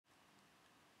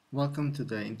Welcome to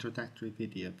the introductory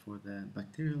video for the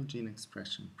Bacterial Gene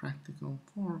Expression Practical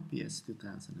for BS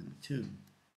 2002.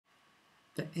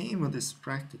 The aim of this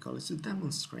practical is to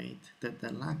demonstrate that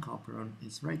the lac operon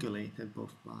is regulated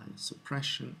both by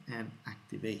suppression and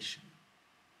activation.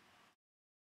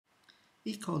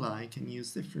 E. coli can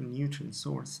use different nutrient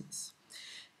sources.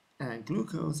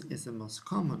 Glucose is the most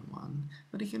common one,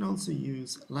 but it can also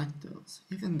use lactose,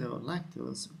 even though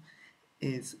lactose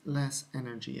is less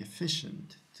energy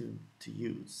efficient to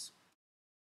use.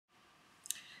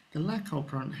 The lac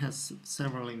operon has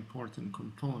several important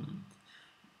components.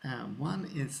 One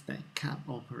is the cap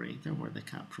operator, where the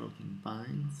cap protein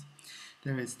binds.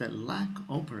 There is the lac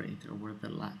operator, where the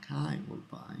lac-I will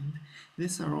bind.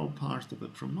 These are all part of the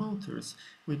promoters,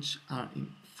 which are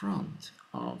in front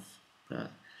of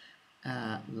the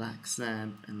lac-Z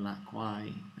and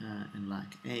lac-Y and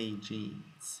lac-A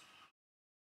genes.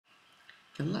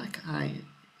 The lac-I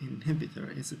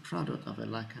inhibitor is a product of a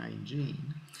lac-I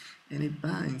gene, and it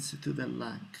binds to the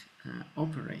lac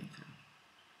operator.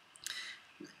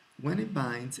 When it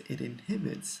binds, it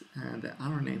inhibits the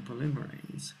RNA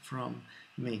polymerase from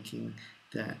making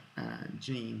the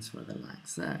genes for the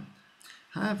lac-Z.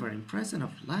 However, in presence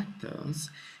of lactose,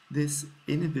 this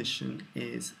inhibition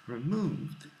is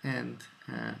removed and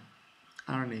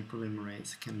RNA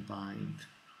polymerase can bind.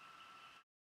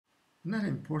 Another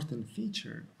important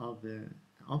feature of the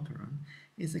operon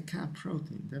is a cap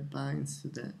protein that binds to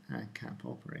the cap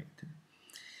operator.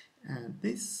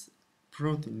 This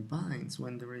protein binds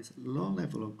when there is low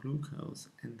level of glucose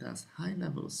and thus high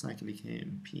level of cyclic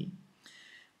AMP.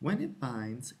 When it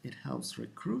binds, it helps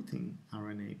recruiting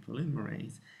RNA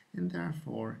polymerase and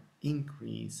therefore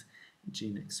increase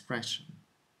gene expression.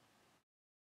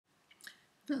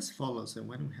 Thus follows that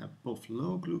when we have both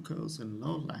low glucose and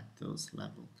low lactose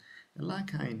level, the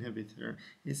lac-I inhibitor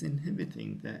is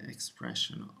inhibiting the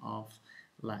expression of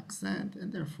lac-Z,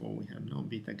 and therefore we have no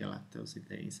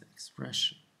beta-galactosidase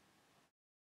expression.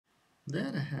 On the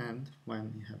other hand,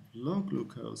 when you have low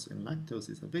glucose and lactose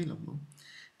is available,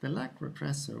 the lac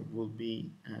repressor will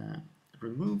be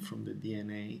removed from the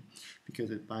DNA because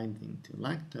it's binding to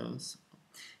lactose,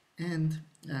 and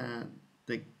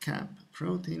the cap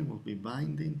protein will be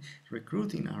binding,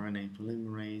 recruiting RNA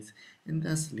polymerase, and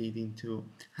thus leading to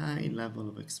high level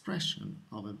of expression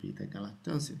of a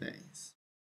beta-galactosidase.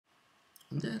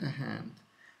 On the other hand,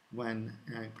 when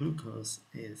glucose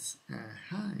is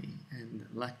high and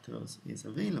lactose is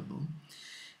available,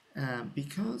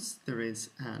 because there is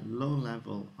a low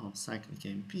level of cyclic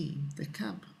AMP, the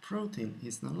cap protein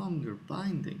is no longer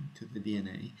binding to the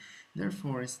DNA,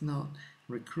 therefore is not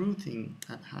recruiting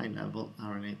at high level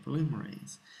RNA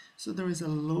polymerase. So there is a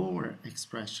lower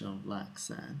expression of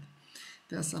lac-Z,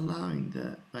 thus allowing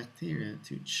the bacteria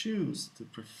to choose to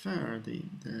prefer the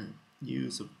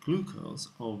use of glucose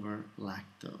over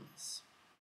lactose.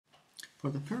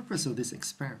 For the purpose of this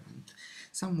experiment,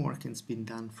 some work has been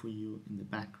done for you in the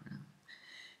background.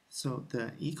 So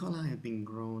the E. coli have been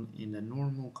grown in a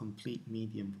normal complete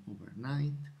medium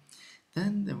overnight.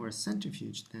 Then they were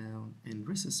centrifuged down and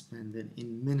resuspended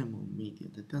in minimal media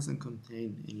that doesn't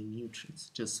contain any nutrients,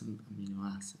 just some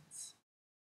amino acids.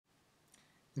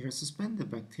 The resuspended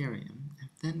bacterium have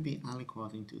then been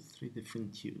aliquoted into 3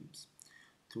 different tubes.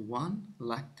 To one,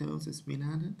 lactose has been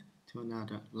added, to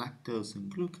another, lactose and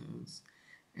glucose,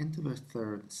 and to the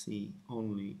third C,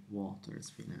 only water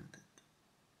has been added.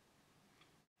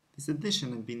 This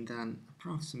addition has been done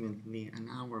approximately an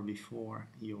hour before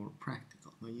your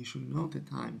practical, but you should know the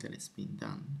time that it's been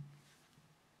done.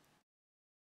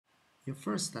 Your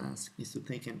first task is to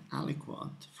take an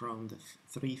aliquot from the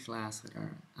 3 flasks that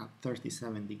are at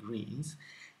 37 degrees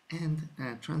and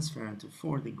transfer it to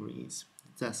 4 degrees,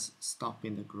 thus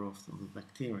stopping the growth of the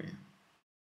bacteria.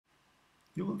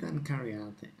 You will then carry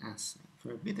out the assay.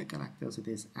 For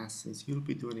beta-galactosidase assays, you'll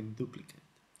be doing in duplicate.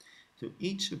 To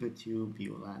each of the tube,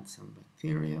 you will add some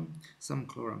bacteria, some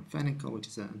chloramphenicol, which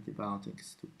is an antibiotic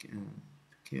to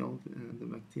kill the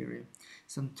bacteria,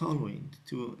 some toluene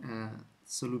to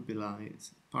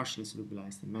partially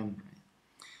solubilize the membrane.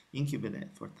 Incubate it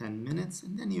for 10 minutes,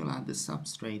 and then you'll add the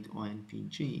substrate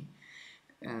ONPG,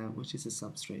 which is a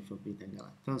substrate for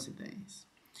beta-galactosidase.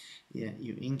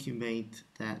 You incubate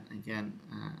that again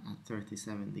at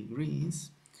 37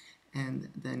 degrees, and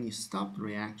then you stop the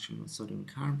reaction with sodium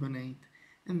carbonate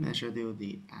and measure the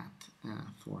OD at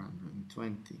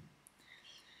 420.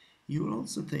 You will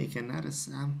also take another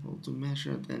sample to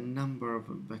measure the number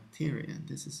of bacteria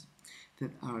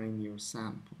that are in your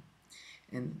sample.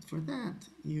 And for that,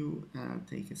 you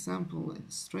take a sample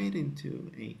straight into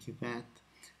a cuvette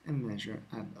and measure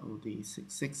at OD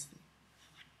 660.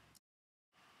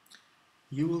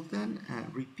 You will then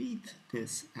repeat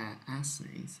these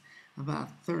assays about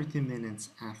 30 minutes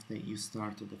after you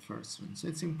started the first one. So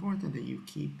it's important that you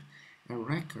keep a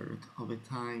record of the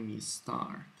time you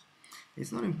start.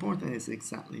 It's not important it's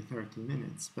exactly 30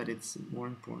 minutes, but it's more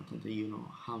important that you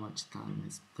know how much time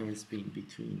there has been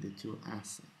between the two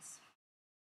assays.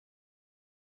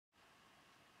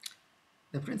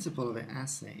 The principle of the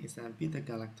assay is that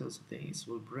beta-galactosidase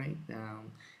will break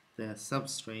down the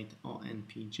substrate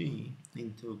ONPG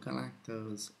into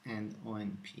galactose and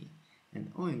ONP,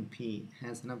 and ONP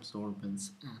has an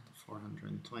absorbance at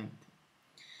 420.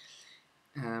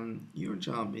 Your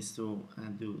job is to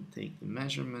take the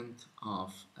measurement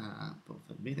of both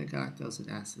the beta-galactose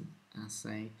acid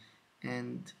assay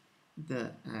and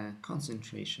the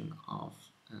concentration of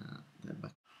the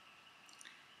bacteria.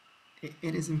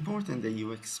 It is important that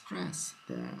you express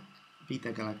the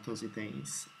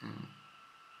beta-galactosidase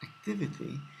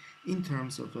activity in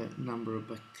terms of the number of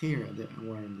bacteria that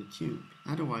were in the tube.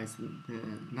 Otherwise, the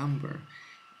number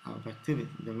of activity,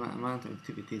 the amount of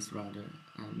activity is rather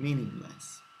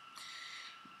meaningless.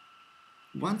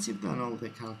 Once you've done all the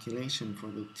calculation for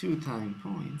the 2 time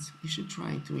points, you should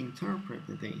try to interpret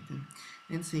the data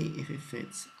and see if it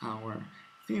fits our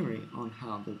theory on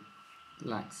how the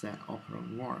Laxat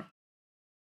operon works.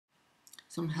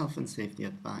 Some health and safety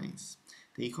advice.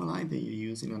 The E. coli that you're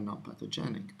using are not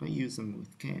pathogenic, but use them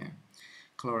with care.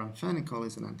 Chloramphenicol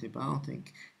is an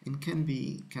antibiotic and can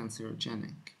be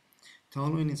cancerogenic.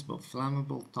 Toluene is both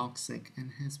flammable, toxic,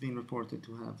 and has been reported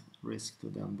to have risk to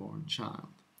the unborn child.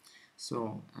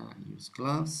 So use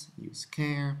gloves, use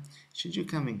care. Should you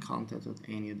come in contact with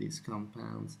any of these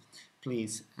compounds,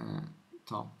 please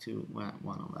talk to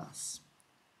one of us.